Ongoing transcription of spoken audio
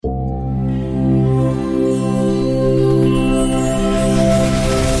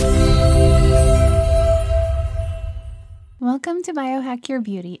Biohack Your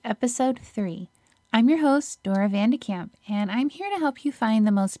Beauty, Episode 3. I'm your host, Dora Vandekamp, and I'm here to help you find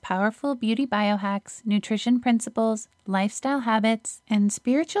the most powerful beauty biohacks, nutrition principles, lifestyle habits, and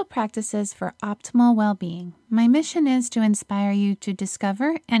spiritual practices for optimal well-being. My mission is to inspire you to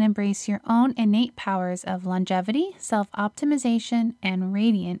discover and embrace your own innate powers of longevity, self-optimization, and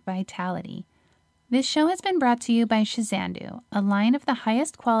radiant vitality. This show has been brought to you by Shazandu, a line of the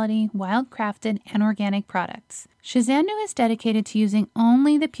highest quality, wild-crafted, and organic products. Shazandu is dedicated to using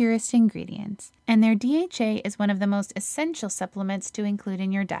only the purest ingredients, and their DHA is one of the most essential supplements to include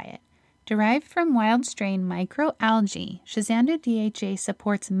in your diet. Derived from wild-strain microalgae, Shazandu DHA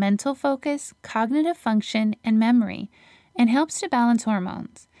supports mental focus, cognitive function, and memory, and helps to balance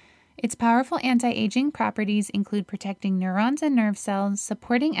hormones. Its powerful anti-aging properties include protecting neurons and nerve cells,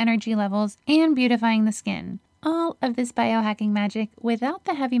 supporting energy levels, and beautifying the skin. All of this biohacking magic without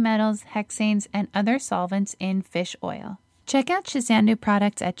the heavy metals, hexanes, and other solvents in fish oil. Check out Shazandu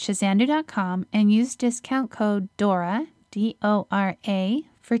products at shazandu.com and use discount code DORA, D-O-R-A,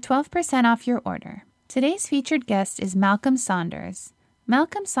 for 12% off your order. Today's featured guest is Malcolm Saunders.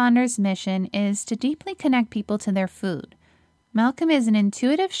 Malcolm Saunders' mission is to deeply connect people to their food. Malcolm is an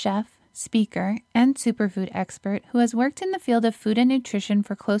intuitive chef, speaker, and superfood expert who has worked in the field of food and nutrition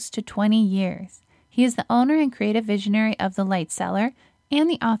for close to 20 years. He is the owner and creative visionary of The Light Cellar and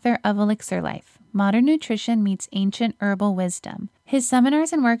the author of Elixir Life, Modern Nutrition Meets Ancient Herbal Wisdom. His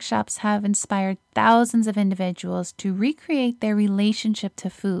seminars and workshops have inspired thousands of individuals to recreate their relationship to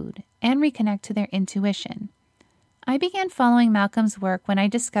food and reconnect to their intuition. I began following Malcolm's work when I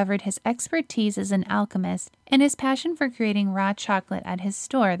discovered his expertise as an alchemist and his passion for creating raw chocolate at his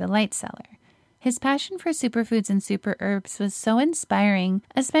store, The Light Cellar. His passion for superfoods and super herbs was so inspiring,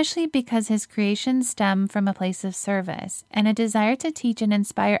 especially because his creations stem from a place of service and a desire to teach and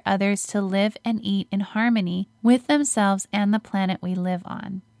inspire others to live and eat in harmony with themselves and the planet we live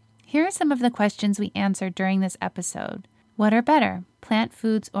on. Here are some of the questions we answered during this episode. What are better, plant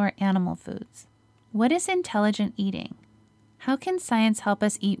foods or animal foods? What is intelligent eating? How can science help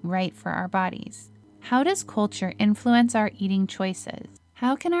us eat right for our bodies? How does culture influence our eating choices?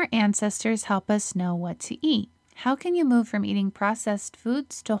 How can our ancestors help us know what to eat? How can you move from eating processed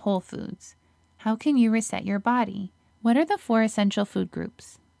foods to whole foods? How can you reset your body? What are the 4 essential food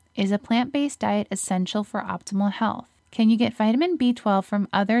groups? Is a plant-based diet essential for optimal health? Can you get vitamin B12 from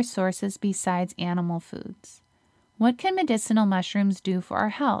other sources besides animal foods? What can medicinal mushrooms do for our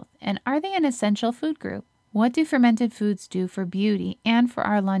health, and are they an essential food group? What do fermented foods do for beauty and for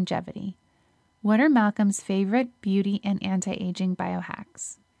our longevity? What are Malcolm's favorite beauty and anti-aging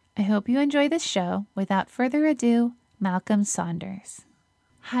biohacks? I hope you enjoy this show. Without further ado, Malcolm Saunders.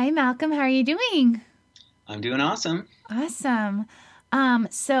 Hi, Malcolm. How are you doing? I'm doing awesome. Awesome.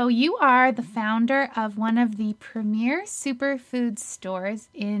 So you are the founder of one of the premier superfood stores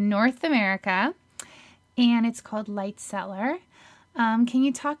in North America, and it's called Light Cellar. Can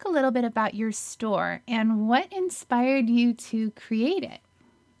you talk a little bit about your store and what inspired you to create it?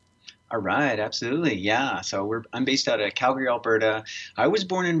 All right, absolutely. Yeah. So I'm based out of Calgary, Alberta. I was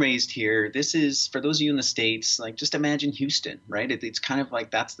born and raised here. This is, for those of you in the States, like just imagine Houston, right? It's kind of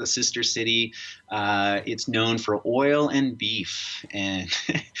like that's the sister city. It's known for oil and beef. And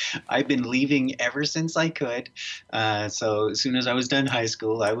I've been leaving ever since I could. So as soon as I was done high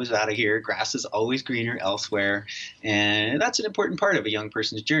school, I was out of here. Grass is always greener elsewhere. And that's an important part of a young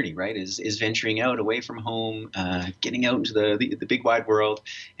person's journey, right? Is venturing out away from home, getting out into the big wide world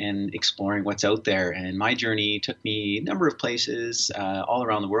and exploring what's out there. And my journey took me a number of places all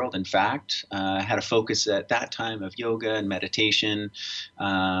around the world. In fact, I had a focus at that time of yoga and meditation.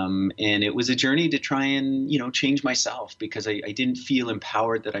 And it was a journey to try and, change myself because I didn't feel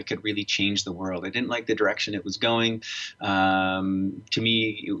empowered that I could really change the world. I didn't like the direction it was going. To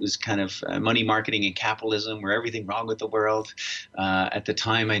me, it was kind of money, marketing, and capitalism were everything wrong with the world. At the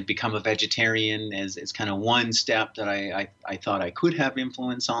time, I'd become a vegetarian as kind of one step that I thought I could have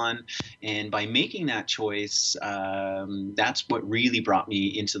influence on. And by making that choice, that's what really brought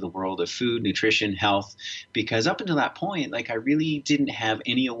me into the world of food, nutrition, health, because up until that point, I really didn't have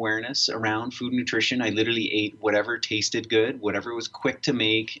any awareness around food and nutrition. I literally ate whatever tasted good, whatever was quick to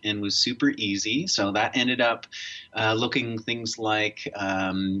make and was super easy. So that ended up looking things like,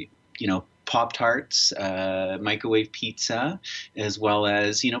 Pop-Tarts, microwave pizza, as well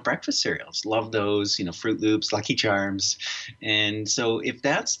as, breakfast cereals. Love those, Fruit Loops, Lucky Charms. And so if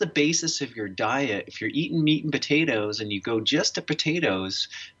that's the basis of your diet, if you're eating meat and potatoes and you go just to potatoes,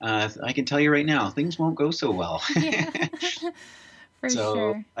 I can tell you right now, things won't go so well. Yeah. For So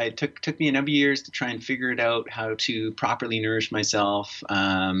sure. it took me a number of years to try and figure it out how to properly nourish myself.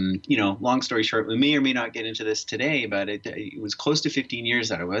 Long story short, we may or may not get into this today, but it was close to 15 years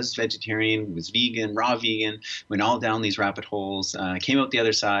that I was vegetarian, was vegan, raw vegan, went all down these rabbit holes. Came out the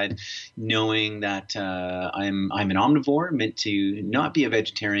other side, knowing that I'm an omnivore, meant to not be a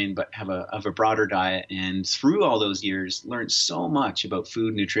vegetarian, but have a broader diet. And through all those years, learned so much about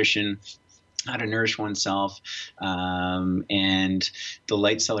food, nutrition, how to nourish oneself. And the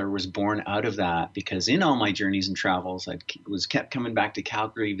Light Cellar was born out of that, because in all my journeys and travels, I was kept coming back to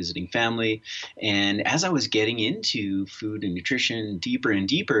Calgary, visiting family. And as I was getting into food and nutrition deeper and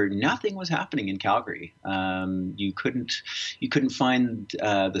deeper, nothing was happening in Calgary. You couldn't find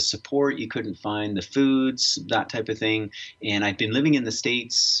the support, you couldn't find the foods, that type of thing. And I've been living in the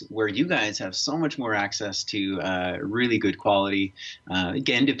States, where you guys have so much more access to really good quality.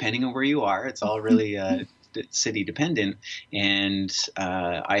 Again, depending on where you are, it's all really city dependent. And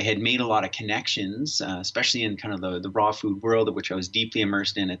I had made a lot of connections, especially in kind of the raw food world, of which I was deeply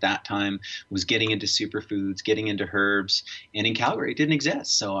immersed in at that time, was getting into superfoods, getting into herbs. And in Calgary, it didn't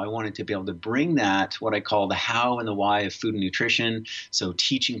exist. So I wanted to be able to bring that, what I call the how and the why of food and nutrition. So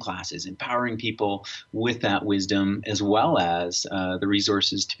teaching classes, empowering people with that wisdom, as well as the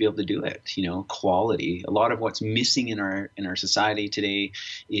resources to be able to do it. Quality. A lot of what's missing in our society today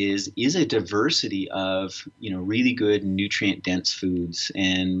is a diversity of really good nutrient dense foods.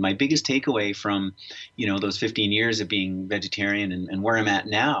 And my biggest takeaway from those 15 years of being vegetarian and where I'm at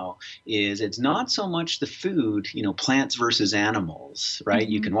now is it's not so much the food, plants versus animals, right?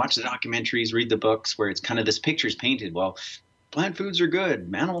 You can watch the documentaries, read the books, where it's kind of this picture's painted, well, plant foods are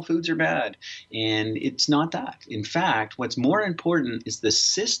good, animal foods are bad. And it's not that. In fact, what's more important is the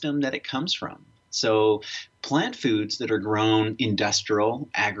system that it comes from. So plant foods that are grown industrial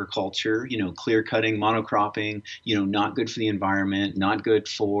agriculture, clear cutting, monocropping, not good for the environment, not good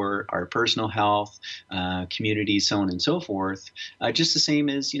for our personal health, communities, so on and so forth. Just the same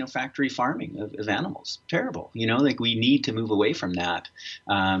as, factory farming of animals. Terrible. Like we need to move away from that.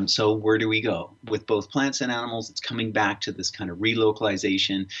 So where do we go? With both plants and animals, it's coming back to this kind of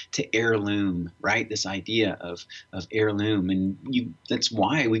relocalization to heirloom, right? This idea of heirloom. And that's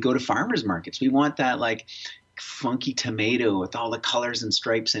why we go to farmers markets. We want that like funky tomato with all the colors and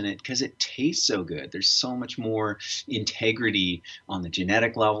stripes in it, because it tastes so good. There's so much more integrity on the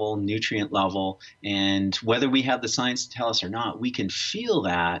genetic level, nutrient level, and whether we have the science to tell us or not, we can feel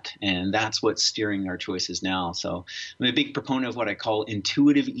that, and that's what's steering our choices now. So I'm a big proponent of what I call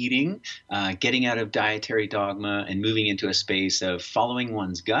intuitive eating, getting out of dietary dogma and moving into a space of following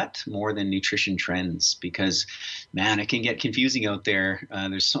one's gut more than nutrition trends, because man, it can get confusing out there.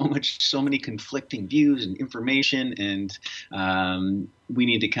 There's so many conflicting views and information, and we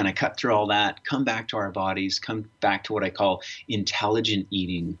need to kind of cut through all that, come back to our bodies, come back to what I call intelligent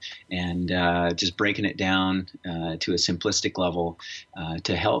eating, and just breaking it down to a simplistic level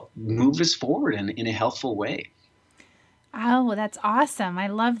to help move us forward in a healthful way. Oh, that's awesome. I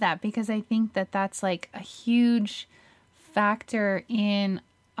love that, because I think that that's like a huge factor in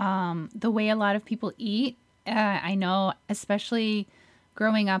the way a lot of people eat. I know, especially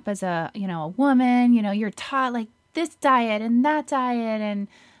growing up as a woman, you're taught like this diet and that diet.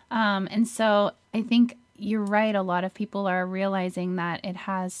 And so I think you're right. A lot of people are realizing that it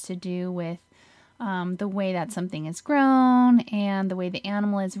has to do with the way that something is grown and the way the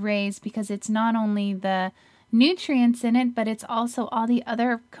animal is raised, because it's not only the nutrients in it, but it's also all the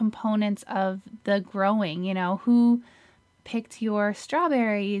other components of the growing, who picked your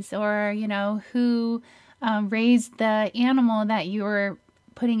strawberries, or, who raised the animal that you were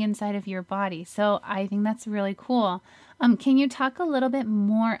putting inside of your body. So I think that's really cool. Can you talk a little bit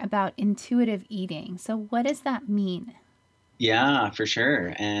more about intuitive eating? So what does that mean? Yeah, for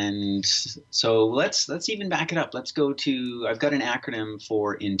sure. And so let's even back it up. Let's go to, I've got an acronym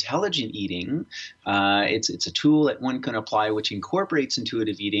for intelligent eating. It's a tool that one can apply which incorporates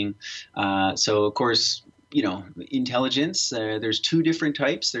intuitive eating. So of course, intelligence, there's two different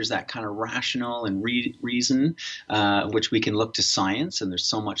types. There's that kind of rational and reason, which we can look to science, and there's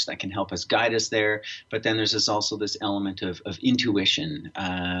so much that can help us guide us there. But then there's also this element of intuition,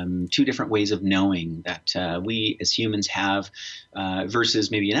 two different ways of knowing that we as humans have,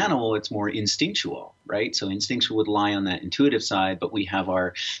 versus maybe an animal, it's more instinctual, right? So instinctual would lie on that intuitive side, but we have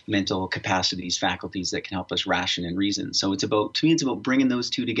our mental capacities, faculties that can help us ration and reason. So to me, it's about bringing those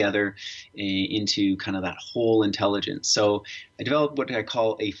two together into kind of that whole intelligence. So I developed what I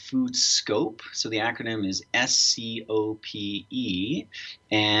call a food scope. So the acronym is SCOPE,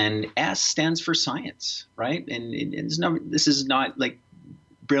 and S stands for science, right? And this is not like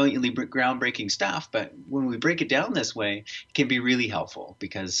brilliantly groundbreaking stuff, but when we break it down this way, it can be really helpful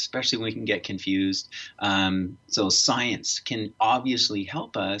because especially when we can get confused. So science can obviously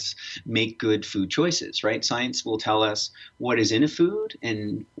help us make good food choices, right? Science will tell us what is in a food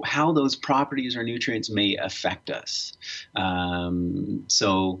and how those properties or nutrients may affect us.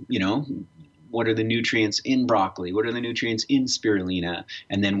 So, what are the nutrients in broccoli? What are the nutrients in spirulina?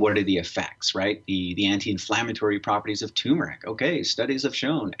 And then what are the effects, right? The anti-inflammatory properties of turmeric. Okay, studies have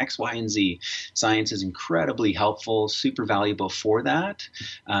shown X, Y, and Z. Science is incredibly helpful, super valuable for that.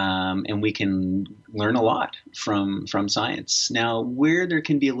 And we can learn a lot from science. Now, where there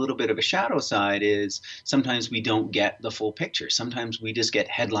can be a little bit of a shadow side is sometimes we don't get the full picture. Sometimes we just get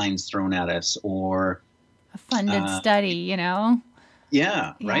headlines thrown at us or a funded study,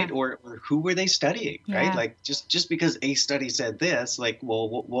 Yeah, right. Or who were they studying, right? Yeah. Like just because a study said this, like, well,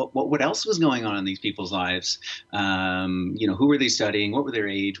 what else was going on in these people's lives? Who were they studying? What were their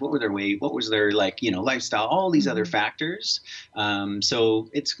age? What were their weight? What was their lifestyle? All these other factors. So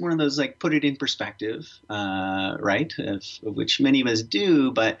it's one of those put it in perspective, right? Of which many of us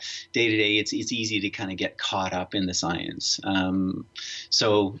do, but day to day, it's easy to kind of get caught up in the science.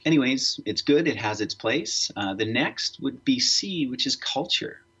 So, anyways, it's good. It has its place. The next would be C, which is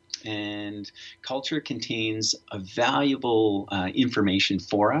culture. And culture contains a valuable information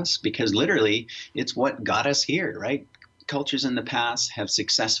for us because literally it's what got us here, right? Cultures in the past have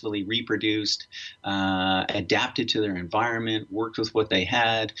successfully reproduced, adapted to their environment, worked with what they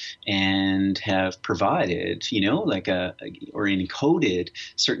had, and have provided, or encoded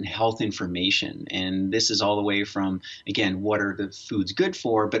certain health information. And this is all the way from, again, what are the foods good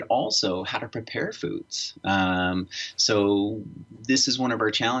for, but also how to prepare foods. So this is one of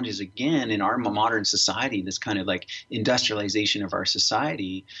our challenges, again, in our modern society, this kind of industrialization of our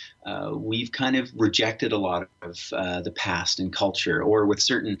society. We've kind of rejected a lot of the past and culture, or with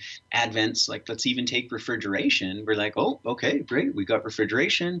certain advents, let's even take refrigeration. We're like, oh, okay, great. We got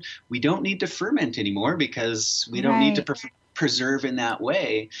refrigeration. We don't need to ferment anymore because we don't need to preserve in that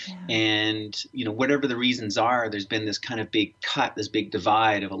way. Yeah. And, whatever the reasons are, there's been this kind of big cut, this big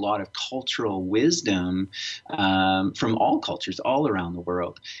divide of a lot of cultural wisdom from all cultures all around the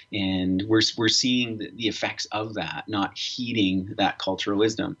world. And we're seeing the effects of that, not heeding that cultural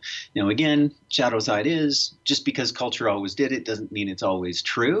wisdom. Now, again, shadow side is just because culture always did it doesn't mean it's always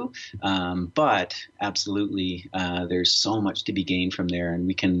true. But absolutely, there's so much to be gained from there. And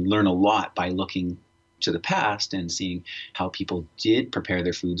we can learn a lot by looking to the past and seeing how people did prepare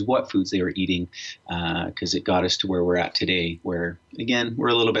their foods, what foods they were eating, because it got us to where we're at today, where, again, we're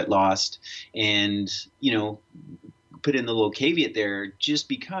a little bit lost. And, put in the little caveat there, just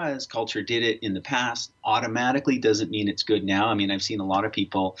because culture did it in the past automatically doesn't mean it's good now. I mean, I've seen a lot of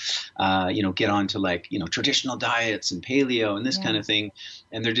people, get onto traditional diets and paleo and this kind of thing.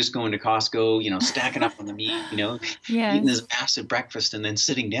 And they're just going to Costco, stacking up on the meat, eating this massive breakfast and then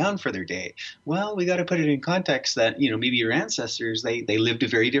sitting down for their day. Well, we got to put it in context that, maybe your ancestors, they lived a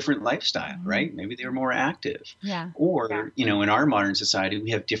very different lifestyle, right? Maybe they were more active. Yeah. Or, in our modern society,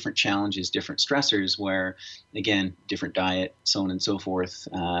 we have different challenges, different stressors where, again, different diet, so on and so forth,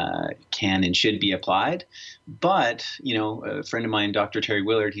 can and should be applied. But, a friend of mine, Dr. Terry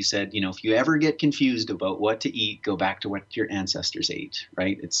Willard, he said, if you ever get confused about what to eat, go back to what your ancestors ate,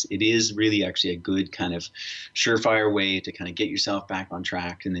 right? It is really actually a good kind of surefire way to kind of get yourself back on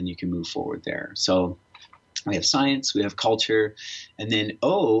track, and then you can move forward there. So we have science, we have culture, and then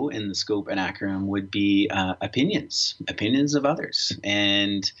O in the scope and acronym would be opinions of others.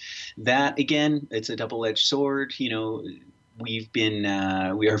 And that, again, it's a double-edged sword. We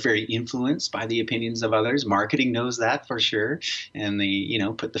are very influenced by the opinions of others. Marketing knows that for sure. And they,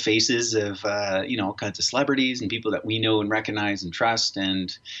 put the faces of, all kinds of celebrities and people that we know and recognize and trust.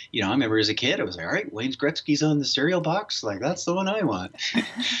 And, I remember as a kid, I was like, all right, Wayne Gretzky's on the cereal box. That's the one I want.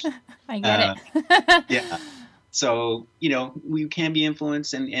 I get it. Yeah. So, we can be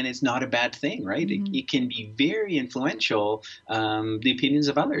influenced and it's not a bad thing, right? Mm-hmm. It can be very influential, the opinions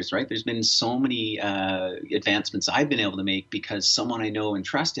of others, right? There's been so many advancements I've been able to make because someone I know and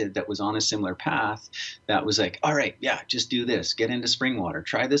trusted that was on a similar path that was like, all right, yeah, just do this, get into spring water,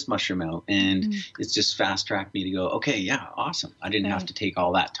 try this mushroom out. And it's just fast tracked me to go, okay, yeah, awesome. I didn't have to take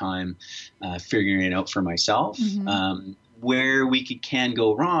all that time figuring it out for myself. Mm-hmm. Where we can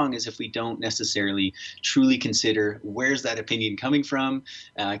go wrong is if we don't necessarily truly consider where's that opinion coming from.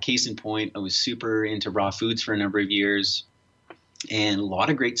 Case in point, I was super into raw foods for a number of years. and a lot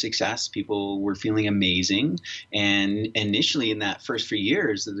of great success. People were feeling amazing. And initially in that first few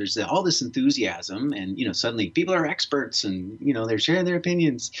years, there's all this enthusiasm and, suddenly people are experts and, they're sharing their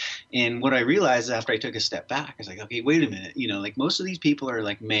opinions. And what I realized after I took a step back, I was like, okay, wait a minute, like most of these people are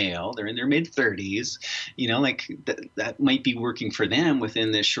like male, they're in their mid 30s, like that might be working for them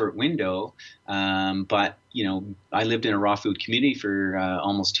within this short window. But I lived in a raw food community for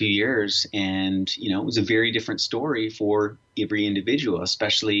almost 2 years, and it was a very different story for every individual,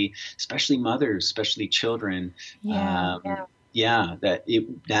 especially mothers, especially children. Yeah. Yeah,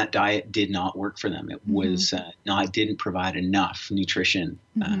 that diet did not work for them. It was didn't provide enough nutrition.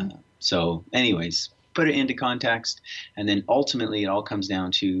 So, anyways, put it into context, and then ultimately it all comes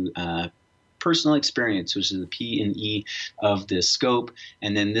down to personal experience, which is the P and E of this scope.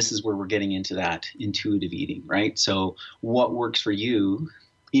 And then this is where we're getting into that intuitive eating, right? So what works for you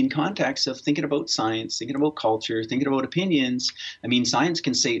in context of thinking about science, thinking about culture, thinking about opinions. I mean, science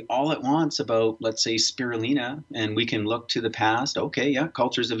can say all it wants about, let's say, spirulina, and we can look to the past. Okay, yeah,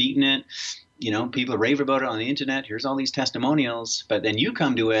 cultures have eaten it. People rave about it on the internet. Here's all these testimonials, but then you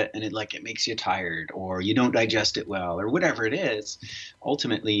come to it and it makes you tired, or you don't digest it well, or whatever it is.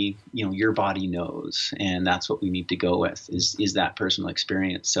 Ultimately, your body knows, and that's what we need to go with is that personal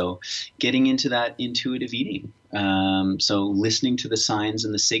experience. So getting into that intuitive eating. So listening to the signs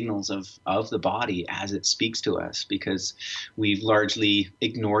and the signals of the body as it speaks to us, because we've largely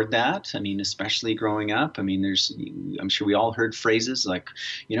ignored that. I mean, especially growing up. I mean, I'm sure we all heard phrases like,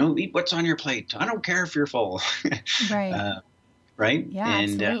 eat what's on your plate. I don't care if you're full. Right. Right. Yeah,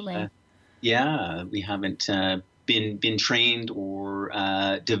 and, absolutely. We haven't been trained or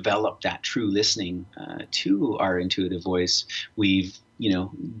developed that true listening to our intuitive voice. We've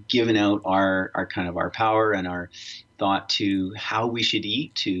given out our kind of our power and our thought to how we should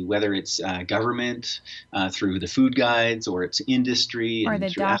eat, to whether it's government through the food guides, or it's industry Or and the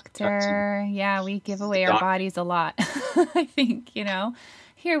through doctor. Yeah, we give away our bodies a lot. I think,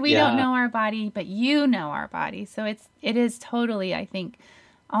 here we don't know our body, but you know our body. So it is totally, I think,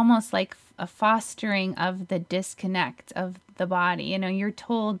 almost like a fostering of the disconnect of the body. You're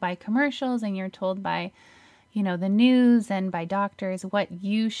told by commercials and you're told by the news and by doctors what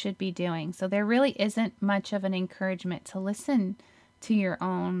you should be doing. So there really isn't much of an encouragement to listen to your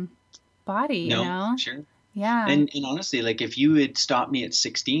own body, No, sure. Yeah. And honestly, like if you had stopped me at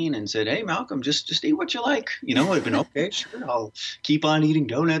 16 and said, "Hey, Malcolm, just eat what you like," it would have been okay. Sure, I'll keep on eating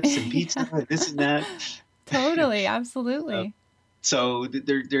donuts and pizza and this and that. Totally, absolutely. So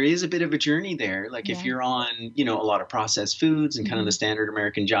there is a bit of a journey there. Like if you're on, a lot of processed foods and kind of the standard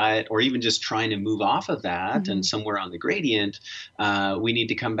American diet, or even just trying to move off of that and somewhere on the gradient, we need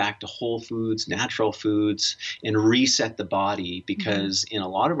to come back to whole foods, natural foods, and reset the body, because in a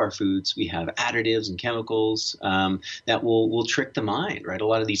lot of our foods, we have additives and chemicals that will trick the mind, right? A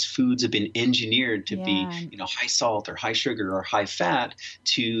lot of these foods have been engineered to be, high salt or high sugar or high fat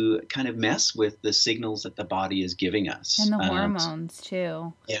to kind of mess with the signals that the body is giving us. And the hormones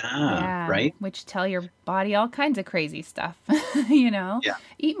too. Yeah, right? Which tell your body all kinds of crazy stuff, Yeah.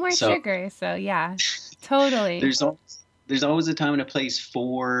 Eat more sugar. So yeah, totally. There's always a time and a place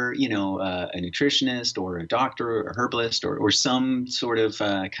for, a nutritionist or a doctor or a herbalist or some sort of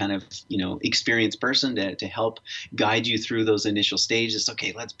kind of, experienced person to help guide you through those initial stages.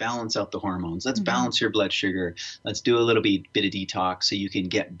 Okay, let's balance out the hormones. Let's balance your blood sugar. Let's do a little bit of detox so you can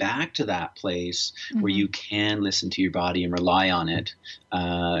get back to that place where you can listen to your body and rely on it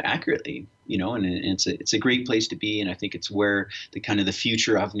accurately. And it's a great place to be, and I think it's where the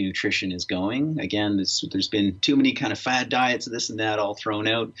future of nutrition is going. Again, there's been too many kind of fad diets, this and that, all thrown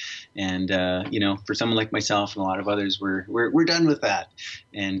out, and for someone like myself and a lot of others, we're done with that.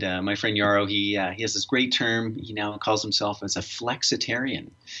 And my friend Yarrow, he has this great term. He now calls himself as a flexitarian,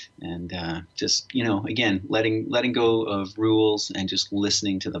 and just again, letting go of rules and just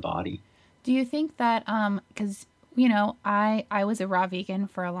listening to the body. Do you think that because I was a raw vegan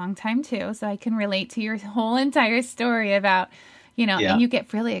for a long time too, so I can relate to your whole entire story about, and you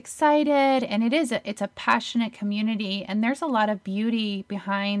get really excited, and it's a passionate community, and there's a lot of beauty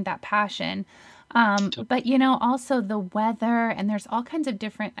behind that passion. But also the weather, and there's all kinds of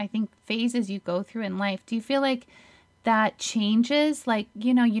different, I think, phases you go through in life. Do you feel like that changes? Like,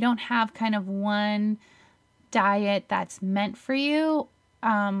 you don't have kind of one diet that's meant for you.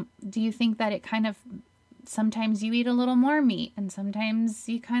 Do you think that it kind of, sometimes you eat a little more meat and sometimes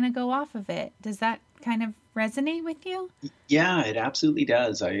you kind of go off of it? Does that kind of resonate with you? Yeah, it absolutely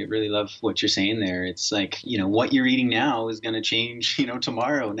does. I really love what you're saying there. It's like, what you're eating now is going to change,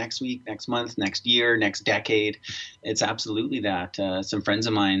 tomorrow, next week, next month, next year, next decade. It's absolutely that. Some friends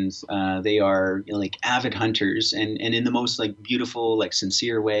of mine, they are like avid hunters and in the most like beautiful, like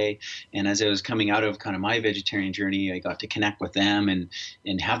sincere way. And as I was coming out of kind of my vegetarian journey, I got to connect with them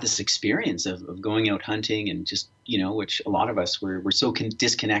and have this experience of going out hunting and just which a lot of us we're so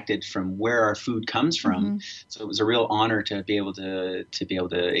disconnected from where our food comes from. Mm-hmm. So it was a real honor to be able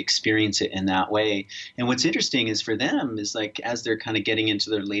to experience it in that way. And what's interesting is for them is like as they're kind of getting into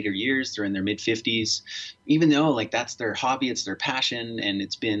their later years, they're in their mid 50s, even though like that's their hobby, it's their passion, and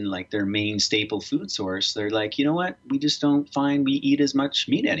it's been like their main staple food source. They're like, you know what, we just don't find we eat as much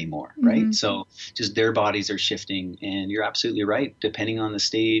meat anymore, right? Mm-hmm. So just their bodies are shifting, and you're absolutely right. Depending on the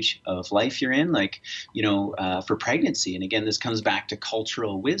stage of life you're in, like for pregnancy, and again, this comes back to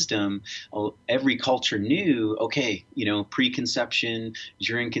cultural wisdom. Every culture knew, okay, preconception,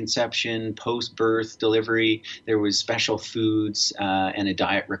 during conception, post-birth, delivery, there was special foods and a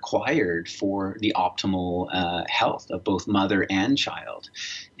diet required for the optimal health of both mother and child.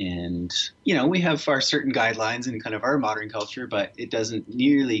 And, we have our certain guidelines in kind of our modern culture, but it doesn't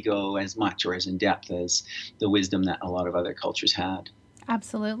nearly go as much or as in depth as the wisdom that a lot of other cultures had.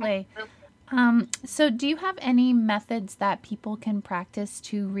 Absolutely. So do you have any methods that people can practice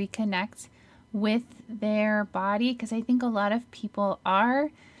to reconnect with their body? Because I think a lot of people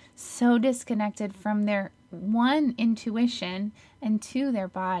are so disconnected from their, one, intuition, and two, their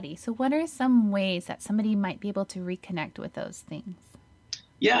body. So what are some ways that somebody might be able to reconnect with those things?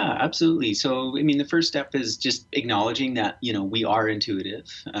 Yeah, absolutely. So, I mean, the first step is just acknowledging that, we are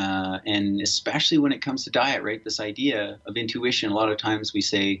intuitive. And especially when it comes to diet, right? This idea of intuition, a lot of times we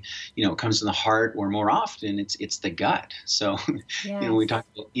say, it comes from the heart, or more often it's the gut. So, Yes. When we talk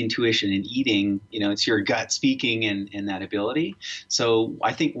about intuition and eating, it's your gut speaking and that ability. So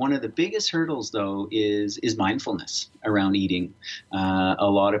I think one of the biggest hurdles, though, is mindfulness around eating. A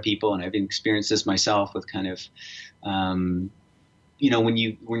lot of people, and I've experienced this myself with kind of, when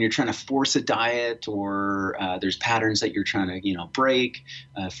you're trying to force a diet, or there's patterns that you're trying to break,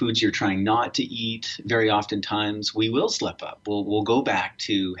 foods you're trying not to eat, very oftentimes we will slip up. We'll go back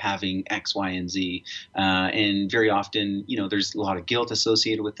to having X, Y, and Z, and very often there's a lot of guilt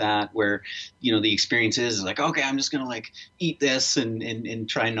associated with that, where the experience is like, okay, I'm just gonna like eat this and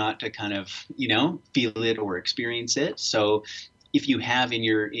try not to kind of feel it or experience it. So if you have in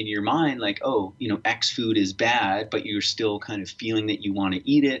your mind like, oh, X food is bad, but you're still kind of feeling that you want to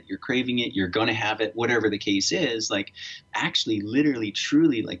eat it, you're craving it, you're going to have it, whatever the case is, like actually literally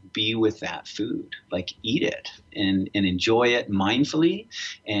truly like be with that food, like eat it and enjoy it mindfully,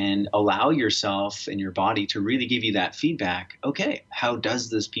 and allow yourself and your body to really give you that feedback. Okay, how does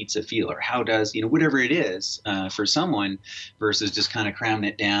this pizza feel, or how does whatever it is for someone, versus just kind of cramming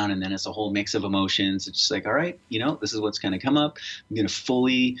it down and then it's a whole mix of emotions. It's just like, all right, this is what's going to come up. I'm going to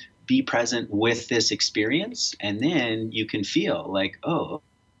fully be present with this experience, and then you can feel like, oh,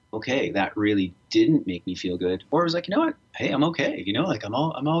 okay, that really didn't make me feel good. Or it was like, you know what? Hey, I'm okay. Like I'm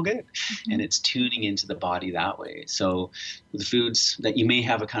all good. Mm-hmm. And it's tuning into the body that way. So the foods that you may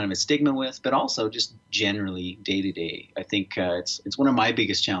have a kind of a stigma with, but also just generally day to day, I think it's one of my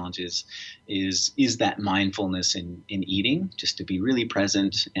biggest challenges is that mindfulness in eating, just to be really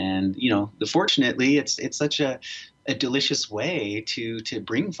present. And fortunately, it's such a delicious way to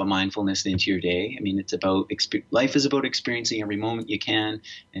bring mindfulness into your day. I mean, it's about life is about experiencing every moment you can,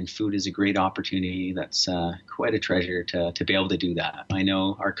 and food is a great opportunity. That's quite a treasure to be able to do that. I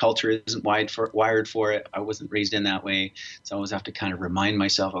know our culture isn't wired for it. I wasn't raised in that way, so I always have to kind of remind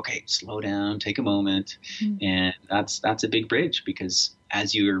myself, okay, slow down, take a moment, mm-hmm. And that's a big bridge, because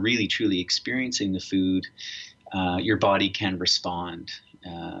as you are really truly experiencing the food, your body can respond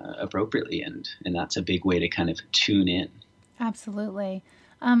appropriately, and that's a big way to kind of tune in. Absolutely.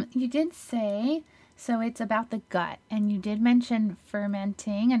 You did say, so it's about the gut, and you did mention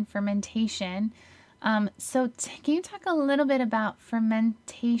fermenting and fermentation. So can you talk a little bit about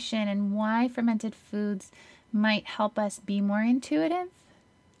fermentation and why fermented foods might help us be more intuitive?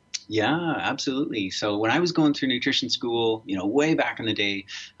 Yeah, absolutely. So when I was going through nutrition school, way back in the day,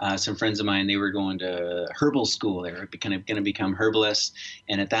 some friends of mine, they were going to herbal school. They were kind of going to become herbalists.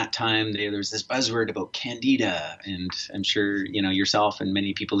 And at that time, there was this buzzword about candida. And I'm sure, yourself and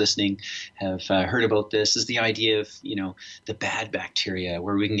many people listening have heard about this. Is the idea of, the bad bacteria,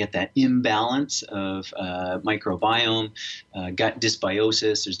 where we can get that imbalance of microbiome, gut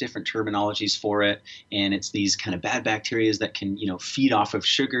dysbiosis. There's different terminologies for it. And it's these kind of bad bacteria that can, feed off of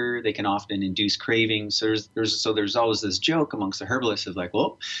sugar. sugar, they can often induce cravings. So there's always this joke amongst the herbalists of like,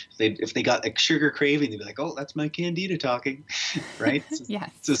 well, if they got a sugar craving, they'd be like, oh, that's my candida talking, right?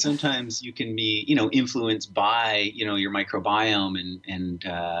 Yes. So sometimes you can be, you know, influenced by, you know, your microbiome and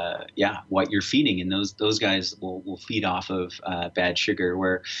what you're feeding, and those guys will feed off of bad sugar.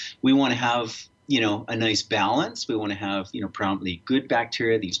 Where we want to have, you know, a nice balance. We want to have, you know, predominantly good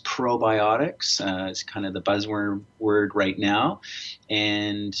bacteria, these probiotics. It's kind of the buzzword word right now.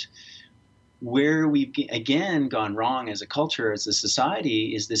 And where we've, again, gone wrong as a culture, as a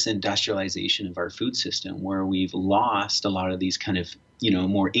society, is this industrialization of our food system, where we've lost a lot of these kind of, you know,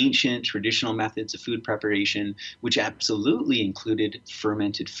 more ancient traditional methods of food preparation, which absolutely included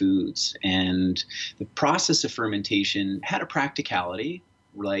fermented foods. And the process of fermentation had a practicality,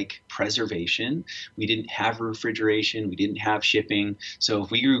 like preservation. We didn't have refrigeration. We didn't have shipping. So if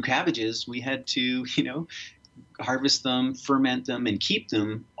we grew cabbages, we had to, you know, harvest them, ferment them, and keep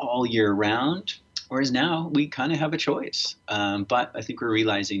them all year round. Whereas now we kind of have a choice. But I think we're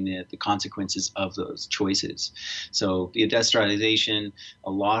realizing the consequences of those choices. So the industrialization,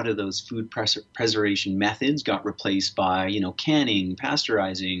 a lot of those food preservation methods got replaced by, you know, canning,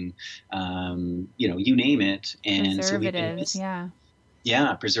 pasteurizing, you know, you name it. And preservatives,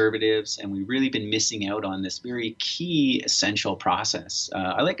 yeah, preservatives, and we've really been missing out on this very key essential process.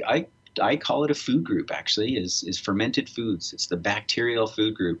 I call it a food group, actually, is fermented foods. It's the bacterial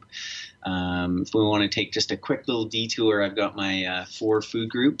food group. If we want to take just a quick little detour, I've got my 4 food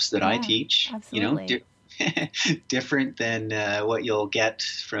groups that I teach. Absolutely. You know, different than what you'll get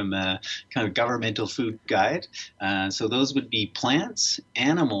from a kind of governmental food guide. So those would be plants,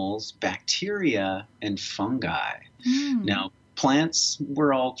 animals, bacteria, and fungi. Now, plants,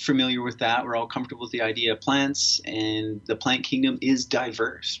 we're all familiar with that. We're all comfortable with the idea of plants, and the plant kingdom is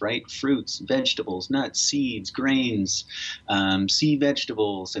diverse, right? Fruits, vegetables, nuts, seeds, grains, seed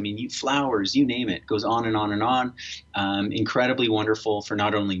vegetables. I mean, flowers, you name it. Goes on and on and on. Incredibly wonderful for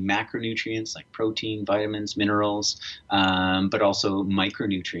not only macronutrients like protein, vitamins, minerals, but also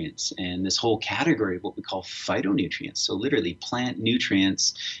micronutrients. And this whole category of what we call phytonutrients, so literally plant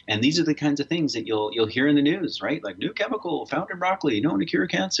nutrients. And these are the kinds of things that you'll hear in the news, right? Like new chemical found in broccoli known to cure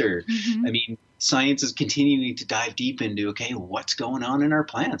cancer. I mean, science is continuing to dive deep into, okay, what's going on in our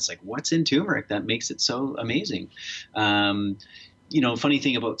plants? Like, what's in turmeric that makes it so amazing? You know, funny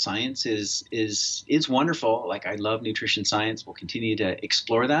thing about science is it's wonderful. Like, I love nutrition science. We'll continue to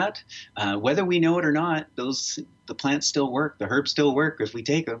explore that. Whether we know it or not, the plants still work. The herbs still work if we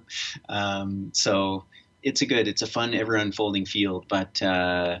take them. So it's a fun, ever unfolding field. But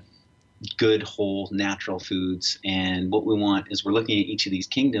good, whole, natural foods. And what we want is, we're looking at each of these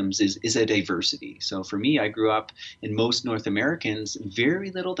kingdoms is a diversity. So for me, I grew up in most North Americans,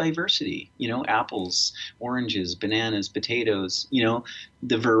 very little diversity, you know, apples, oranges, bananas, potatoes, you know,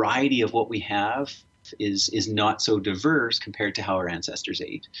 the variety of what we have is not so diverse compared to how our ancestors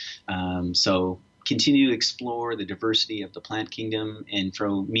ate. So continue to explore the diversity of the plant kingdom. And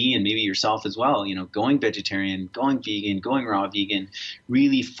for me, and maybe yourself as well, you know, going vegetarian, going vegan, going raw vegan,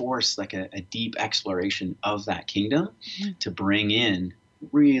 really force like a deep exploration of that kingdom to bring in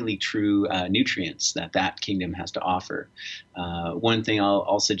really true nutrients that kingdom has to offer. One thing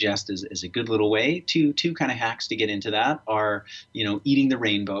I'll suggest is a good little way, two kind of hacks to get into that are, you know, eating the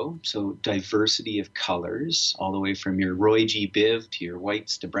rainbow. So diversity of colors, all the way from your Roy G. Biv to your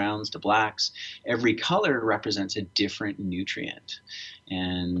whites to browns to blacks. Every color represents a different nutrient.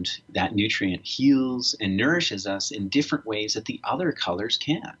 And that nutrient heals and nourishes us in different ways that the other colors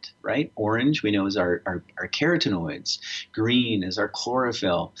can't, right? Orange, we know, is our carotenoids. Green is our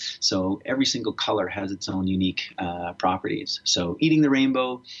chlorophyll. So every single color has its own unique properties. So eating the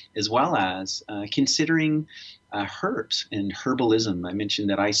rainbow, as well as considering herbs and herbalism. I mentioned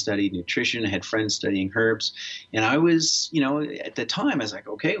that I studied nutrition. I had friends studying herbs. And I was, you know, at the time, I was like,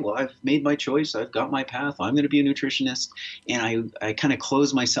 okay, well, I've made my choice. I've got my path. I'm going to be a nutritionist. And I kind of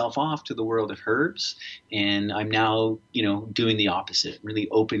closed myself off to the world of herbs. And I'm now, you know, doing the opposite, really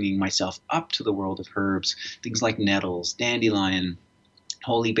opening myself up to the world of herbs, things like nettles, dandelion,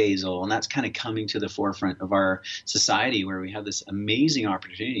 holy basil, and that's kind of coming to the forefront of our society, where we have this amazing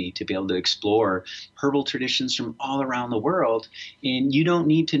opportunity to be able to explore herbal traditions from all around the world. And you don't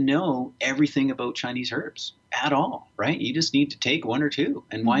need to know everything about Chinese herbs. at all, right? You just need to take one or two.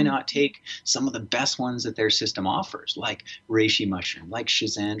 And why not take some of the best ones that their system offers, like reishi mushroom, like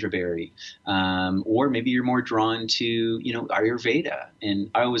Schisandra berry, or maybe you're more drawn to, Ayurveda.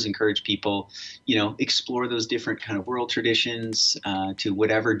 And I always encourage people, explore those different kind of world traditions to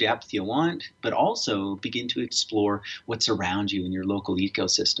whatever depth you want, but also begin to explore what's around you in your local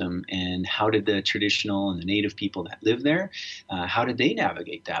ecosystem, and how did the traditional and the native people that live there, how did they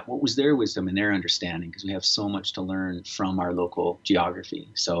navigate that? What was their wisdom and their understanding? Because we have so much to learn from our local geography.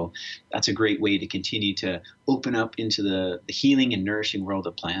 So that's a great way to continue to open up into the healing and nourishing world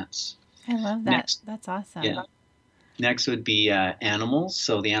of plants. I love that. That's awesome. Yeah. Next would be animals,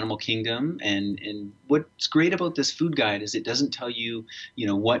 so the animal kingdom. And what's great about this food guide is it doesn't tell you,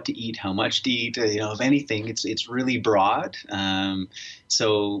 what to eat, how much to eat, if anything. It's really broad.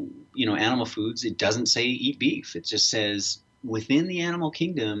 So, animal foods, it doesn't say eat beef. It just says within the animal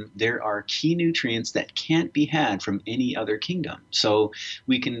kingdom, there are key nutrients that can't be had from any other kingdom. So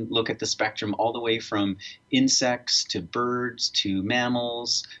we can look at the spectrum all the way from insects to birds to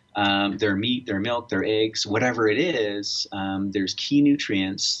mammals, their meat, their milk, their eggs, whatever it is. There's key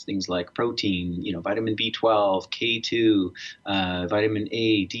nutrients, things like protein, vitamin B12, K2, vitamin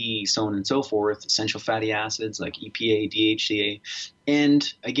A, D, so on and so forth, essential fatty acids like EPA, DHA.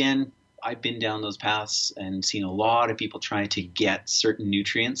 And again, I've been down those paths and seen a lot of people trying to get certain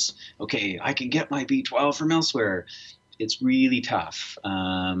nutrients. Okay, I can get my B12 from elsewhere. It's really tough.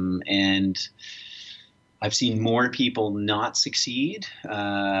 And I've seen more people not succeed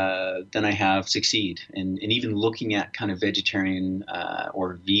than I have succeed. And even looking at kind of vegetarian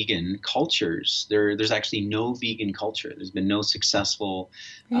or vegan cultures, there's actually no vegan culture. There's been no successful,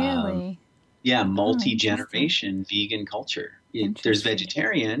 really? Multi-generation vegan culture. There's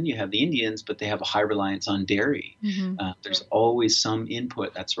vegetarian, you have the Indians, but they have a high reliance on dairy. There's always some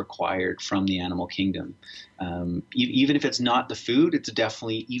input that's required from the animal kingdom. Even if it's not the food, it's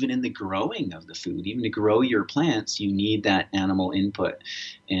definitely even in the growing of the food. Even to grow your plants, you need that animal input.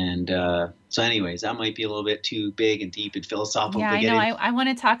 And so anyways, that might be a little bit too big and deep and philosophical. Yeah, I know. I want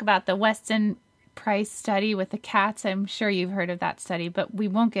to talk about the Weston Price study with the cats. I'm sure you've heard of that study, but we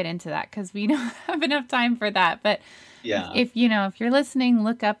won't get into that because we don't have enough time for that. But yeah, if you're listening,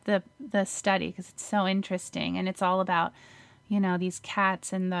 look up the study because it's so interesting, and it's all about these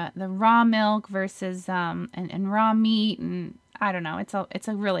cats and the raw milk versus and raw meat, and I don't know. It's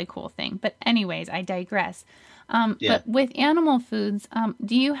a really cool thing. But anyways, I digress. But with animal foods,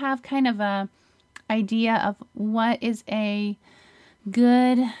 do you have kind of a idea of what is a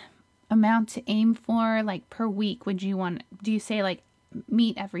good amount to aim for, like per week? Do you say like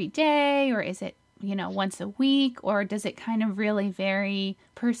meat every day, or is it once a week, or does it kind of really vary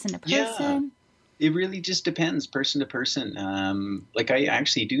person to person? It really just depends person to person. Like I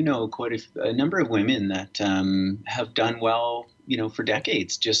actually do know quite a number of women that have done well, for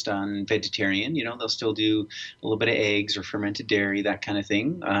decades just on vegetarian. They'll still do a little bit of eggs or fermented dairy, that kind of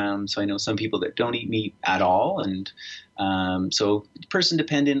thing. So I know some people that don't eat meat at all. And so person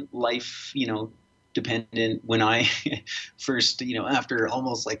dependent, life, dependent. When I first, after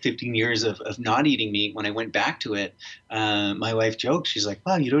almost like 15 years of not eating meat, when I went back to it, my wife joked, she's like,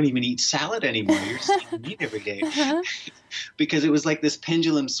 wow, you don't even eat salad anymore. You're just eating meat every day. Because it was like this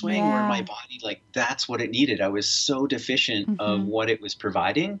pendulum swing where my body, like, that's what it needed. I was so deficient of what it was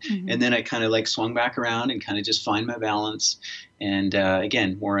providing. And then I kind of like swung back around and kind of just find my balance. And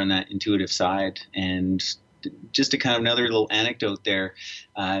again, more on that intuitive side. And just a kind of another little anecdote there.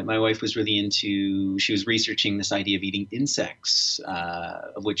 My wife was really she was researching this idea of eating insects,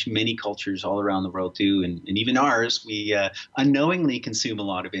 of which many cultures all around the world do. And even ours, we unknowingly consume a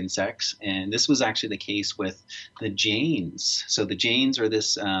lot of insects. And this was actually the case with the Jains. So the Jains are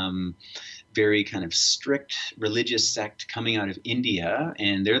this very kind of strict religious sect coming out of India,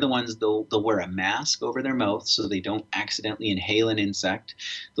 and they're the ones they'll wear a mask over their mouth so they don't accidentally inhale an insect.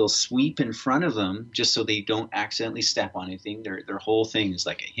 They'll sweep in front of them just so they don't accidentally step on anything. Their whole thing is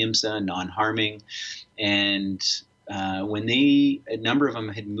like ahimsa, non-harming. And when a number of them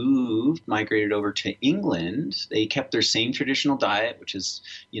had migrated over to England, they kept their same traditional diet, which is,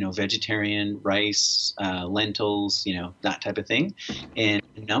 vegetarian, rice, lentils, that type of thing. And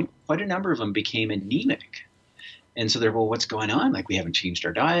quite a number of them became anemic. And so they're, well, what's going on? Like, we haven't changed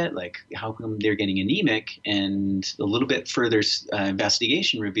our diet. Like, how come they're getting anemic? And a little bit further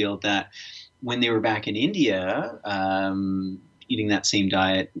investigation revealed that when they were back in India, eating that same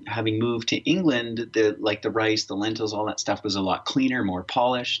diet, having moved to England, the rice, the lentils, all that stuff was a lot cleaner, more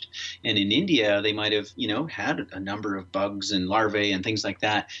polished. And in India, they might have, had a number of bugs and larvae and things like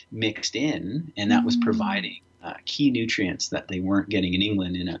that mixed in, and that was providing key nutrients that they weren't getting in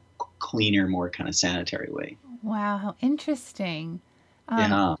England in a cleaner, more kind of sanitary way. Wow, how interesting.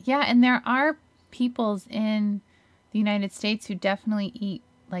 Yeah. Yeah, and there are peoples in the United States who definitely eat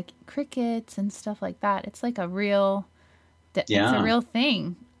like crickets and stuff like that. It's like a real, it's a Yeah. real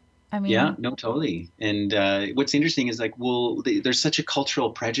thing. I Yeah, mean, no, totally. And what's interesting is like, there's such a cultural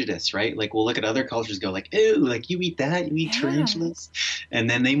prejudice, right? Like, we'll look at other cultures, go like, "Ew, like you eat that, you eat yeah, tarantulas," and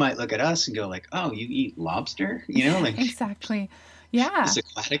then they might look at us and go like, "Oh, you eat lobster," like exactly. Yeah. this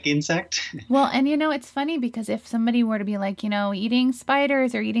aquatic insect. Well, and it's funny because if somebody were to be like, eating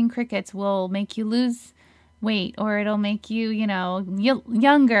spiders or eating crickets will make you lose weight or it'll make you,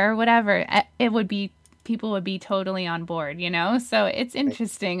 younger, whatever, it would be, people would be totally on board. So it's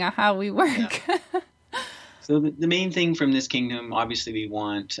interesting how we Yeah. work. So the main thing from this kingdom, obviously, we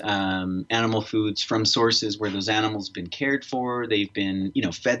want animal foods from sources where those animals have been cared for, they've been,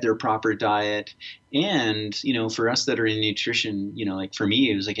 fed their proper diet, and for us that are in nutrition, like for me,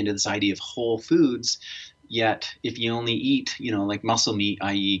 it was like into this idea of whole foods. Yet, if you only eat, like muscle meat,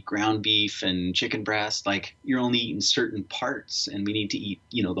 i.e., ground beef and chicken breast, like you're only eating certain parts, and we need to eat,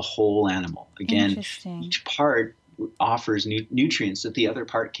 the whole animal. Again, Interesting. each part offers nutrients that the other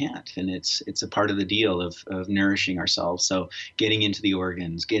part can't, and it's a part of the deal of nourishing ourselves. So getting into the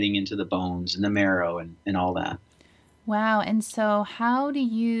organs, getting into the bones and the marrow, and all that. Wow. And so how would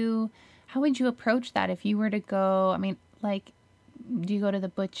you approach that if you were to go, I mean, like, do you go to the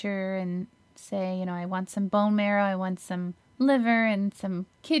butcher and say, I want some bone marrow, I want some liver and some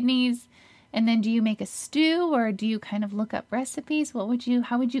kidneys, and then do you make a stew or do you kind of look up recipes? How would you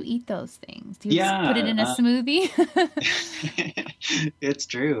eat those things? Do you just put it Yeah, in a smoothie? it's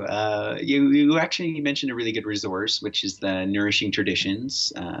true. You actually mentioned a really good resource, which is the Nourishing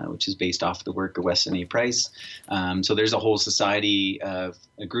Traditions, which is based off the work of Weston A. Price. So there's a whole society of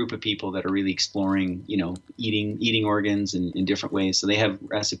a group of people that are really exploring, eating organs in different ways. So they have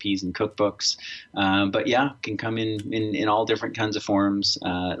recipes and cookbooks, but yeah, can come in all different kinds of forms.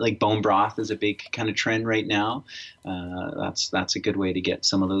 Like bone broth is a big kind of trend right now. That's a good way to get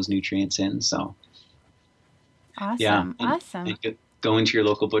some of those nutrients in. So. Yeah, Awesome. and Awesome. go into your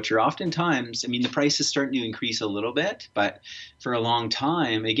local butcher. Oftentimes, I mean, the price is starting to increase a little bit, but for a long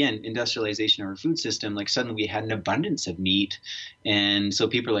time, again, industrialization of our food system, like suddenly we had an abundance of meat, and so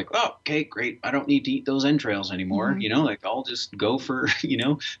people are like, "Oh, okay, great. I don't need to eat those entrails anymore. Hmm. Like I'll just go for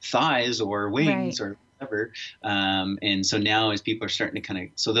thighs or Right. wings or." Whatever. And so now, as people are starting to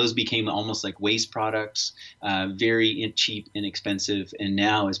so those became almost like waste products, very cheap, inexpensive. And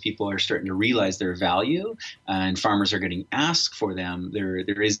now, as people are starting to realize their value, and farmers are getting asked for them,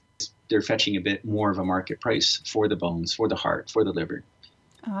 they're fetching a bit more of a market price for the bones, for the heart, for the liver.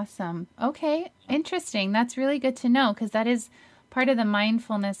 Awesome. Okay. Interesting. That's really good to know because that is part of the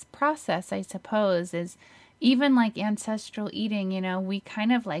mindfulness process, I suppose, is even like ancestral eating, we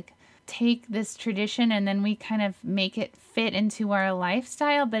kind of like take this tradition and then we kind of make it fit into our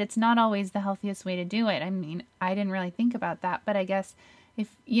lifestyle, but it's not always the healthiest way to do it. I mean, I didn't really think about that, but I guess if,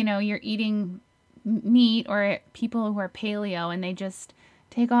 you're eating meat or people who are paleo and they just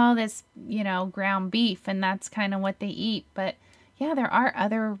take all this, ground beef and that's kind of what they eat. But yeah, there are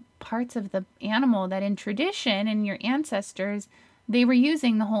other parts of the animal that in tradition and your ancestors, they were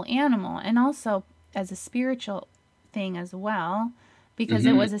using the whole animal and also as a spiritual thing as well, because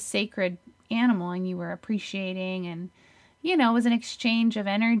it Hmm. was a sacred animal and you were appreciating and, it was an exchange of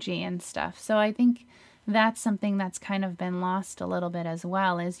energy and stuff. So I think that's something that's kind of been lost a little bit as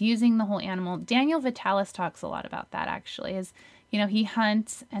well, is using the whole animal. Daniel Vitalis talks a lot about that actually, is, he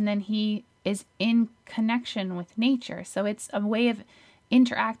hunts and then he is in connection with nature. So it's a way of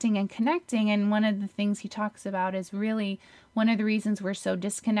interacting and connecting. And one of the things he talks about is really one of the reasons we're so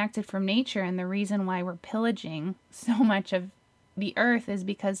disconnected from nature and the reason why we're pillaging so much of the earth is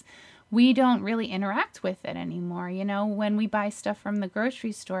because we don't really interact with it anymore. When we buy stuff from the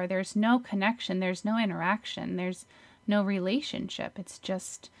grocery store, there's no connection, there's no interaction, there's no relationship. It's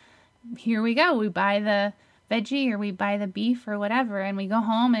just, here we go. We buy the veggie or we buy the beef or whatever and we go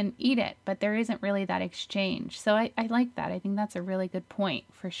home and eat it, but there isn't really that exchange. So I like that. I think that's a really good point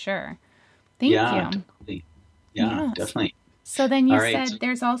for sure. Thank Yeah, you. totally. Yeah, Yes. definitely. So then All you right. So, said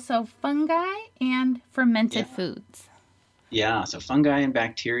there's also fungi and fermented yeah. foods. Yeah, so fungi and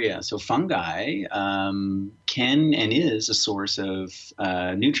bacteria. So fungi can and is a source of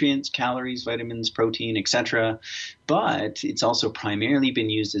nutrients, calories, vitamins, protein, etc. But it's also primarily been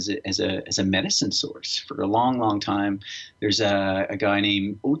used as a medicine source for a long, long time. There's a guy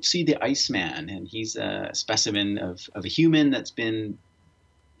named Otzi the Iceman, and he's a specimen of a human that's been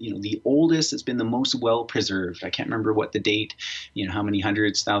the oldest. It's been the most well preserved. I can't remember what the date, how many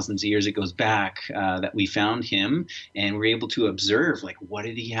hundreds, thousands of years it goes back that we found him, and we're able to observe, like, what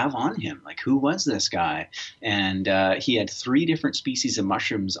did he have on him? Like, who was this guy? And he had 3 different species of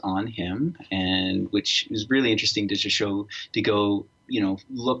mushrooms on him, and which is really interesting to go,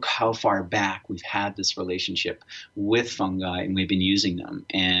 look how far back we've had this relationship with fungi, and we've been using them.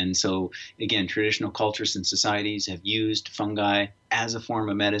 And so, again, traditional cultures and societies have used fungi as a form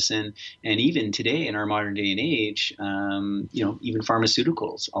of medicine. And even today in our modern day and age, even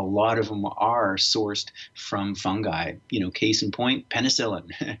pharmaceuticals, a lot of them are sourced from fungi, case in point, penicillin,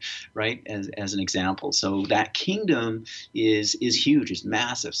 right? As an example. So that kingdom is huge. It's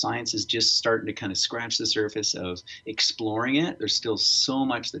massive. Science is just starting to kind of scratch the surface of exploring it. There's still so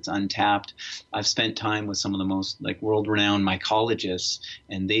much that's untapped. I've spent time with some of the most world-renowned mycologists,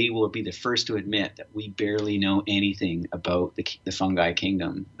 and they will be the first to admit that we barely know anything about the fungi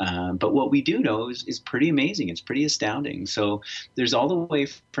kingdom. But what we do know is pretty amazing. It's pretty astounding. So there's all the way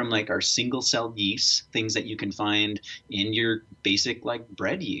from our single-celled yeast, things that you can find in your basic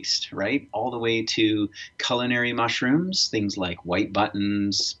bread yeast, right? All the way to culinary mushrooms, things like white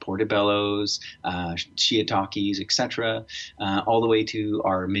buttons, portobellos, shiitakes, etc., all the way to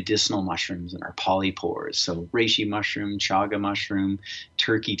our medicinal mushrooms and our polypores. So reishi mushroom, chaga mushroom,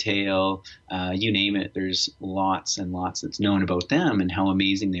 turkey tail, you name it. There's lots and lots that's known about them and how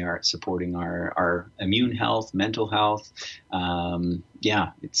amazing they are at supporting our immune health, mental health.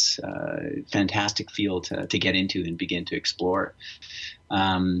 It's a fantastic field to get into and begin to explore.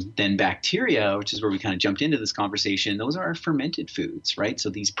 Then bacteria, which is where we kind of jumped into this conversation, those are our fermented foods, right? So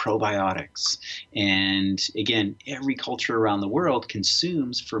these probiotics. And again, every culture around the world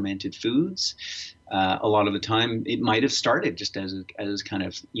consumes fermented foods. A lot of the time, it might have started just as kind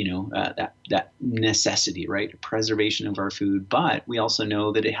of, that necessity, right? Preservation of our food. But we also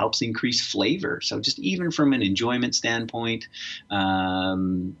know that it helps increase flavor. So just even from an enjoyment standpoint, a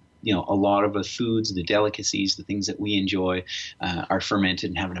lot of the foods, the delicacies, the things that we enjoy are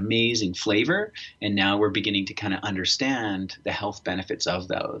fermented and have an amazing flavor. And now we're beginning to kind of understand the health benefits of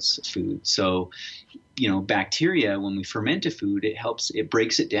those foods. So, bacteria, when we ferment a food, it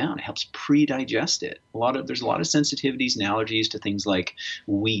breaks it down. It helps pre-digest it. There's a lot of sensitivities and allergies to things like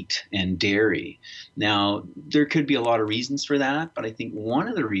wheat and dairy. Now, there could be a lot of reasons for that, but I think one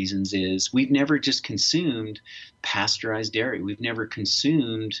of the reasons is we've never just consumed pasteurized dairy. We've never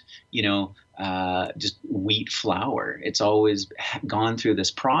consumed, just wheat flour. It's always gone through this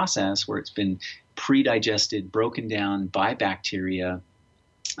process where it's been pre-digested, broken down by bacteria,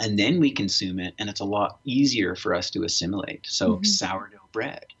 and then we consume it, and it's a lot easier for us to assimilate. So sourdough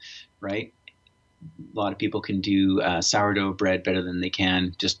bread, right? A lot of people can do sourdough bread better than they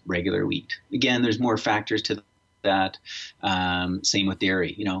can just regular wheat. Again, there's more factors to that. Same with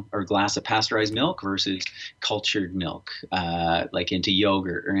dairy, or a glass of pasteurized milk versus cultured milk, like into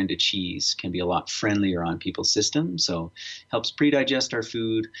yogurt or into cheese, can be a lot friendlier on people's system. So helps pre-digest our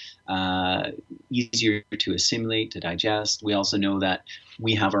food, easier to assimilate, to digest. We also know that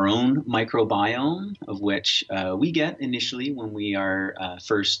we have our own microbiome, of which we get initially when we are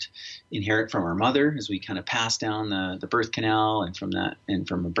first inherit from our mother, as we kind of pass down the birth canal and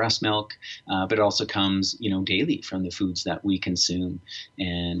from a breast milk, but it also comes, daily from the foods that we consume.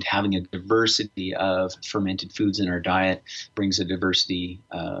 And having a diversity of fermented foods in our diet brings a diversity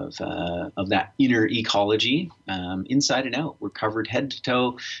of that inner ecology, inside and out. We're covered head to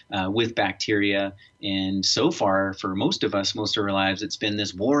toe with bacteria. And so far, for most of us, most of our lives, it's been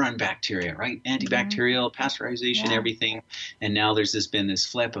this war on bacteria, right? Antibacterial, pasteurization, everything. And now there's been this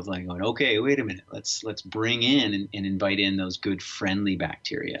flip of going, okay, wait a minute, let's bring in and invite in those good, friendly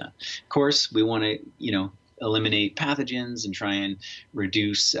bacteria. Of course, we want to, eliminate pathogens and try and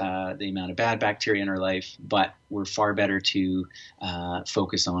reduce the amount of bad bacteria in our life, but we're far better to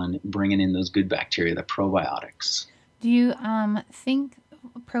focus on bringing in those good bacteria, the probiotics. Do you think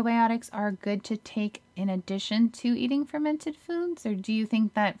probiotics are good to take in addition to eating fermented foods, or do you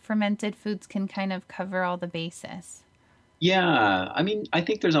think that fermented foods can kind of cover all the bases? Yeah, I mean, I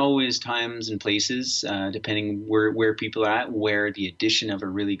think there's always times and places, depending where people are at, where the addition of a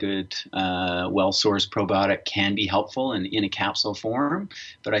really good, well-sourced probiotic can be helpful in a capsule form.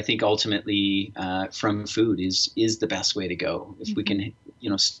 But I think ultimately, from food is the best way to go. If we can,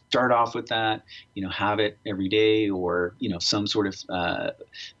 start off with that, have it every day, or some sort of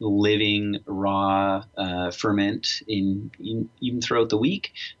living raw ferment even throughout the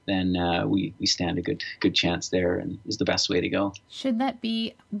week, then we stand a good chance there, and is the best way to go. Should that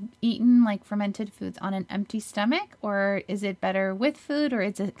be eaten like fermented foods on an empty stomach, or is it better with food, or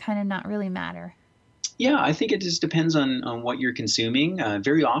is it kind of not really matter? Yeah, I think it just depends on what you're consuming.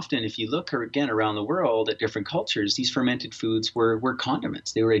 Very often, if you look again around the world at different cultures, these fermented foods were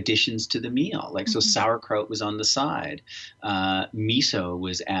condiments. They were additions to the meal. Like so, Hmm. sauerkraut was on the side, miso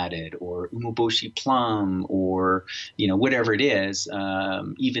was added, or umeboshi plum, or whatever it is.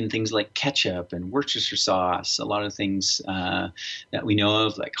 Even things like ketchup and Worcestershire sauce. A lot of things that we know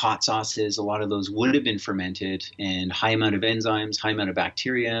of, like hot sauces, a lot of those would have been fermented and high amount of enzymes, high amount of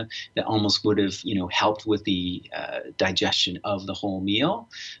bacteria that almost would have, helped with the digestion of the whole meal.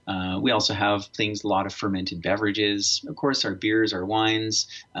 We also have things, a lot of fermented beverages, of course, our beers, our wines,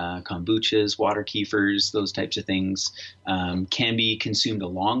 kombuchas, water kefirs, those types of things can be consumed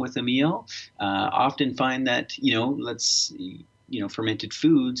along with a meal. Often find that, fermented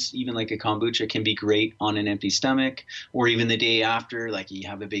foods, even like a kombucha, can be great on an empty stomach, or even the day after, like you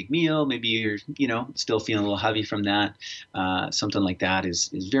have a big meal, maybe you're, still feeling a little heavy from that. Something like that is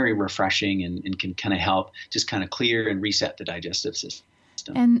very refreshing and can kind of help just kind of clear and reset the digestive system.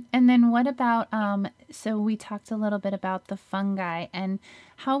 And then what about so we talked a little bit about the fungi, and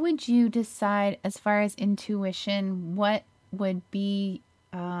how would you decide, as far as intuition, what would be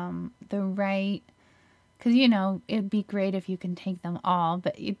the right, because it'd be great if you can take them all,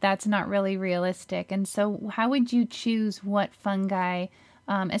 but that's not really realistic. And so how would you choose what fungi,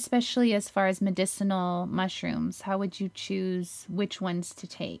 especially as far as medicinal mushrooms, how would you choose which ones to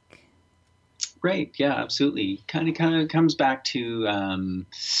take? Right. Yeah, absolutely. Kind of comes back to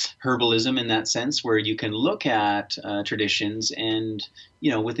herbalism in that sense, where you can look at traditions and,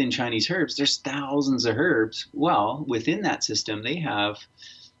 within Chinese herbs, there's thousands of herbs. Well, within that system, they have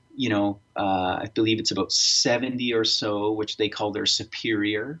I believe it's about 70 or so, which they call their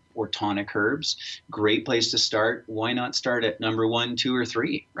superior or tonic herbs. Great place to start. Why not start at number 1, 2, or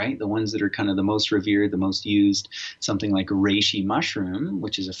 3, right? The ones that are kind of the most revered, the most used. Something like reishi mushroom,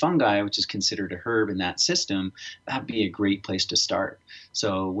 which is a fungi, which is considered a herb in that system, that'd be a great place to start.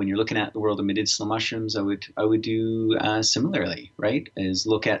 So when you're looking at the world of medicinal mushrooms, I would do similarly, right? Is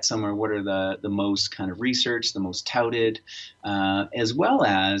look at somewhere what are the most kind of researched, the most touted, as well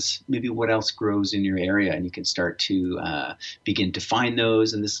as maybe what else grows in your area, and you can start to begin to find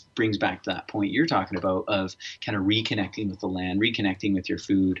those. And this brings back to that point you're talking about of kind of reconnecting with the land, reconnecting with your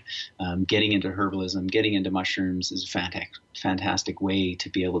food, getting into herbalism, getting into mushrooms is a fantastic way to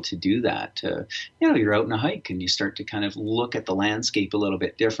be able to do that. You're out on a hike and you start to kind of look at the landscape a little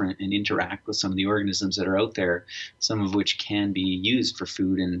bit different and interact with some of the organisms that are out there, some of which can be used for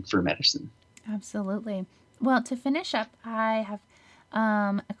food and for medicine. Absolutely. Well, to finish up, I have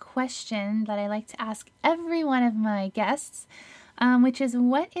a question that I like to ask every one of my guests, which is,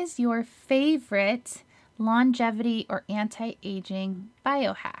 what is your favorite longevity or anti-aging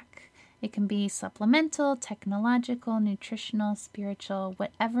biohack? It can be supplemental, technological, nutritional, spiritual,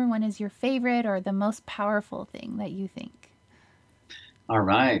 whatever one is your favorite or the most powerful thing that you think. All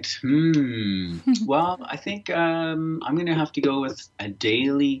right. Well, I think I'm going to have to go with a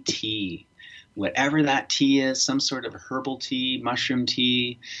daily tea. Whatever that tea is, some sort of herbal tea, mushroom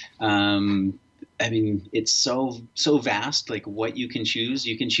tea. I mean, it's so vast, like what you can choose.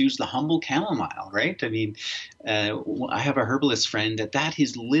 You can choose the humble chamomile, right? I mean, I have a herbalist friend that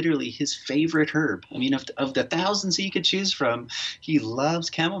is literally his favorite herb. I mean, of the thousands he could choose from, he loves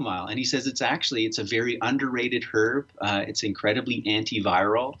chamomile. And he says it's a very underrated herb. It's incredibly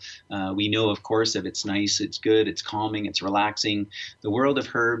antiviral. We know, of course, that it's nice, it's good, it's calming, it's relaxing. The world of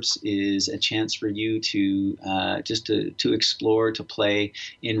herbs is a chance for you to just to explore, to play,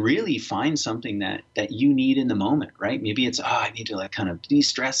 and really find something that you need in the moment, right? Maybe it's, I need to like kind of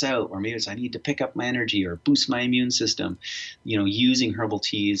de-stress out, or maybe it's I need to pick up my energy or boost my immune system. Using herbal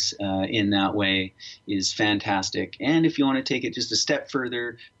teas in that way is fantastic. And if you want to take it just a step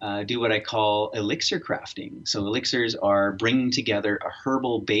further, do what I call elixir crafting. So elixirs are bringing together a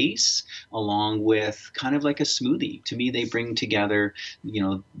herbal base along with kind of like a smoothie. To me, they bring together,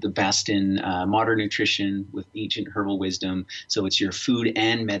 the best in modern nutrition with ancient herbal wisdom. So it's your food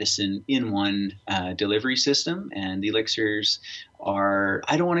and medicine in one delivery system. And the elixirs are,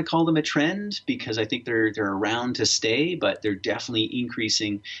 I don't want to call them a trend because I think they're around to stay, but they're definitely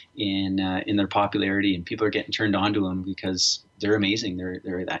increasing in their popularity, and people are getting turned on to them because they're amazing.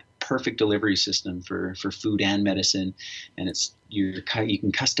 They're that perfect delivery system for food and medicine, and you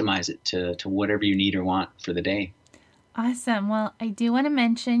can customize it to whatever you need or want for the day. Awesome. Well, I do want to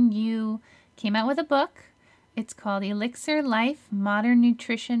mention you came out with a book. It's called Elixir Life, Modern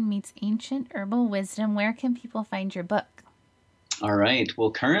Nutrition Meets Ancient Herbal Wisdom. Where can people find your book? All right.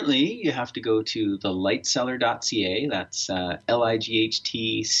 Well, currently you have to go to thelightseller.ca. That's lightcell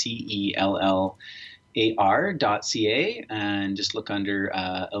ar.ca and just look under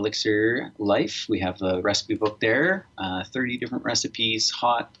Elixir Life. We have a recipe book there, 30 different recipes,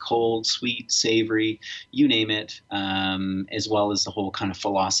 hot, cold, sweet, savory, you name it, as well as the whole kind of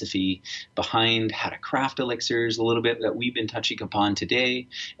philosophy behind how to craft elixirs, a little bit that we've been touching upon today,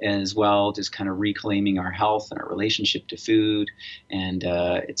 as well, just kind of reclaiming our health and our relationship to food. And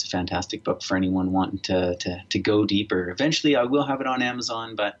it's a fantastic book for anyone wanting to go deeper. Eventually, I will have it on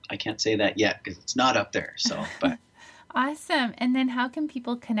Amazon, but I can't say that yet because it's not up there. So, but awesome. And then how can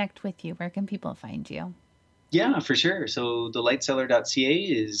people connect with you? Where can people find you? Yeah, for sure. So thelightseller.ca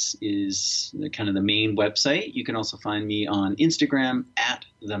is the, kind of the main website. You can also find me on Instagram at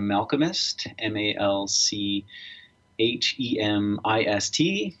The Malcolmist, MALCHEMIST,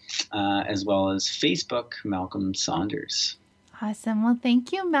 as well as Facebook, Malcolm Saunders. Awesome. Well,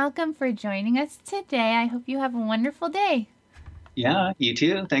 thank you, Malcolm, for joining us today. I hope you have a wonderful day. Yeah, you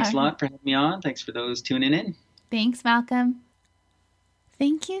too. Thanks a lot for having me on. Thanks for those tuning in. Thanks, Malcolm.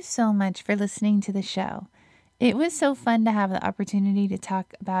 Thank you so much for listening to the show. It was so fun to have the opportunity to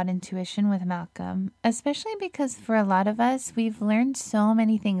talk about intuition with Malcolm, especially because for a lot of us, we've learned so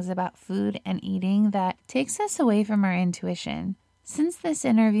many things about food and eating that takes us away from our intuition. Since this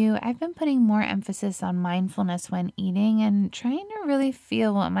interview, I've been putting more emphasis on mindfulness when eating and trying to really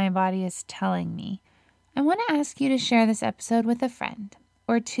feel what my body is telling me. I want to ask you to share this episode with a friend,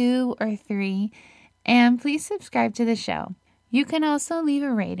 or 2 or 3, and please subscribe to the show. You can also leave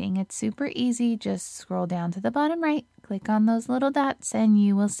a rating. It's super easy. Just scroll down to the bottom right, click on those little dots, and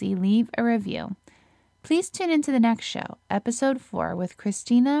you will see Leave a Review. Please tune into the next show, Episode 4, with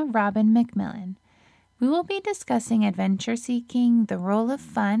Christina Robin McMillan. We will be discussing adventure seeking, the role of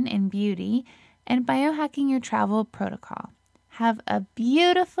fun in beauty, and biohacking your travel protocol. Have a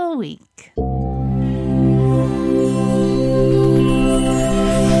beautiful week.